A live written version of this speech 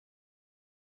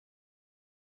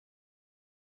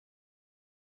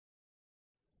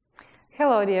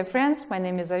Hello dear friends, my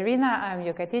name is Irina, I'm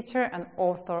yoga teacher and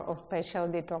author of Special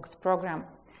Detox Program.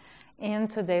 In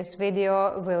today's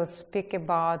video we'll speak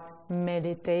about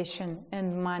meditation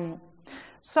and money.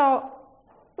 So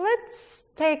let's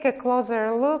take a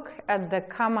closer look at the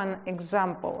common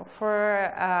example.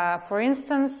 For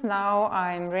instance, now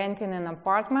I'm renting an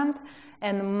apartment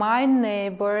and my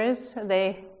neighbors,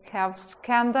 they have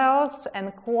scandals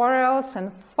and quarrels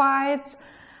and fights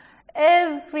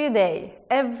every day.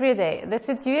 The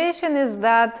situation is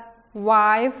that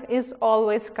wife is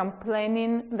always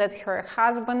complaining that her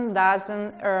husband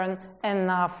doesn't earn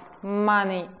enough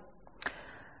money.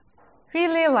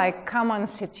 Really like common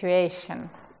situation,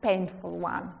 painful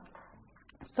one.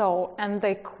 So, and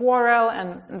they quarrel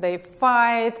and they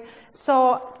fight.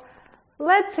 So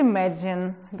let's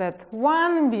imagine that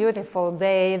one beautiful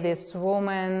day this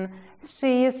woman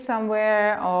sees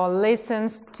somewhere or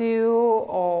listens to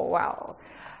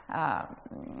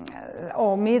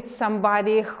or meets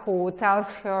somebody who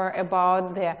tells her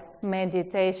about the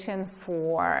meditation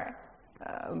for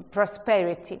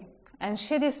prosperity, and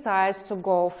she decides to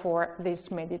go for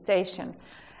this meditation.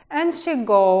 And she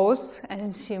goes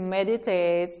and she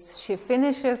meditates, she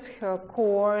finishes her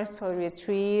course or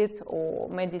retreat or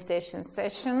meditation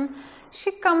session.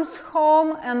 She comes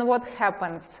home and what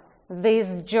happens?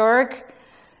 This jerk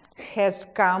has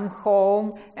come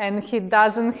home and he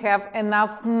doesn't have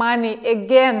enough money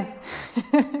again.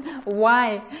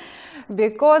 Why?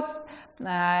 Because,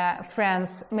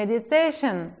 friends,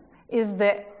 meditation is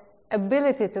the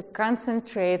ability to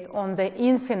concentrate on the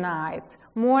infinite.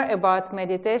 More about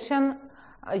meditation,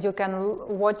 you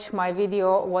can watch my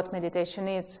video, what meditation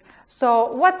is.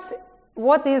 So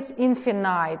what is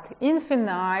infinite?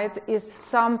 Infinite is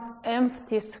some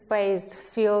empty space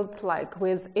filled like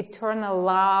with eternal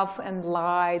love and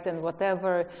light and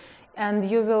whatever, and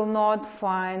you will not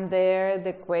find there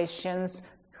the questions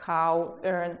how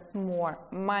earn more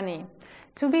money.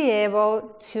 To be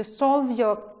able to solve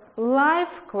your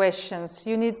life questions,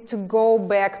 you need to go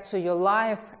back to your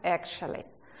life actually.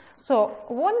 So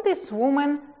what this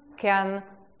woman can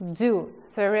do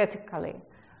theoretically?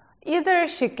 Either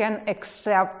she can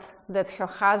accept that her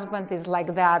husband is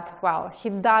like that, well, he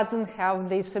doesn't have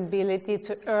this ability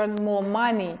to earn more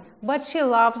money, but she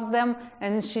loves them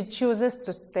and she chooses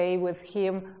to stay with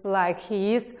him like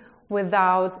he is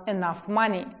without enough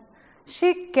money.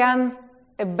 She can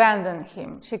abandon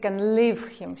him, she can leave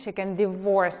him, she can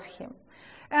divorce him,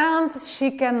 and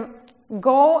she can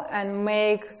go and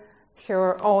make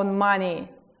her own money,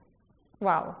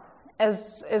 well,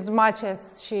 as much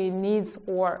as she needs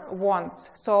or wants.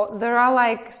 So there are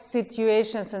like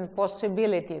situations and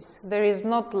possibilities. There is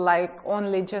not like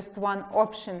only just one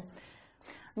option.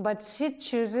 But she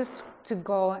chooses to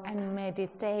go and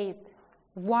meditate.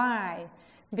 Why?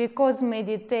 Because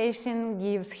meditation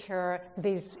gives her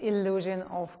this illusion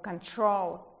of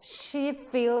control. She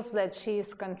feels that she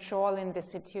is controlling the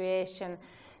situation.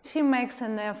 She makes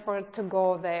an effort to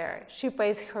go there. She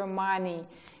pays her money.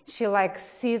 She like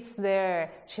sits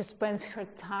there, she spends her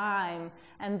time,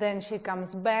 and then she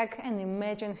comes back and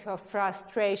imagine her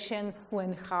frustration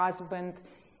when husband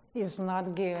is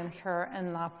not giving her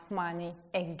enough money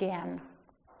again.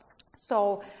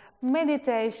 So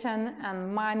meditation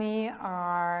and money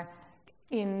are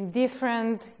in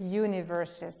different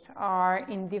universes, are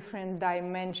in different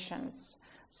dimensions.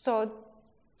 So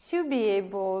to be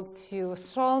able to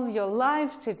solve your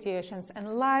life situations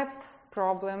and life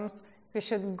problems, we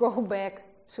should go back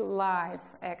to life,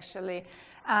 actually.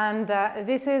 And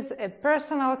this is a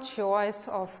personal choice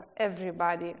of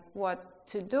everybody, what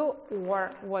to do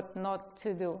or what not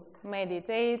to do,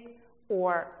 meditate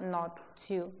or not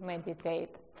to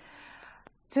meditate.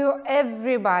 To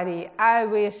everybody, I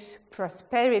wish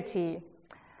prosperity.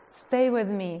 Stay with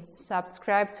me,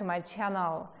 subscribe to my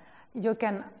channel. You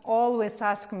can always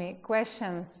ask me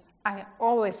questions. I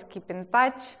always keep in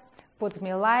touch, put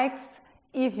me likes.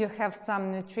 If you have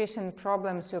some nutrition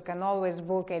problems, you can always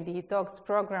book a detox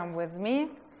program with me.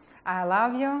 I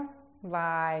love you.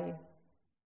 Bye.